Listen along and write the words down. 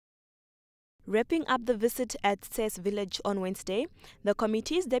Wrapping up the visit at Ses village on Wednesday, the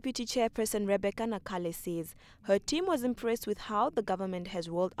committee's deputy chairperson Rebecca Nakale says her team was impressed with how the government has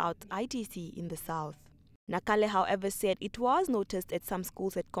rolled out ITC in the south. Nakale, however, said it was noticed at some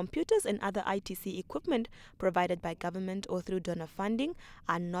schools that computers and other ITC equipment provided by government or through donor funding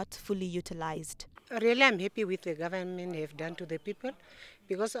are not fully utilized. Really, I'm happy with the government have done to the people,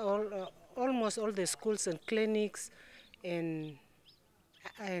 because almost all the schools and clinics and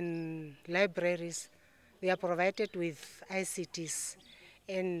libraries, they are provided with ICTs.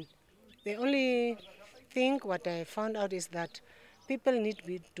 And the only thing what I found out is that people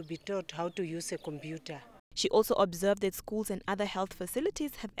need to be taught how to use a computer. She also observed that schools and other health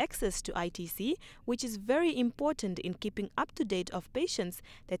facilities have access to ITC, which is very important in keeping up to date of patients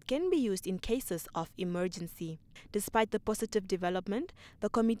that can be used in cases of emergency. Despite the positive development, the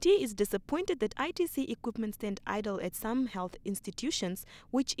committee is disappointed that ITC equipment stand idle at some health institutions,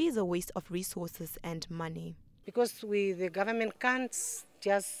 which is a waste of resources and money. Because the government can't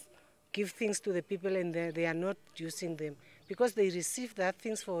just give things to the people and they are not using them, because they receive that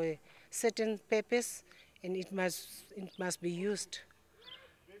things for a certain purpose and it must be used.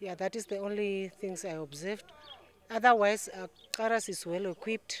 Yeah, that is the only things I observed. Otherwise, Karas is well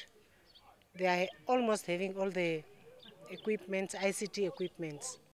equipped. They are almost having all the equipment, ICT equipments.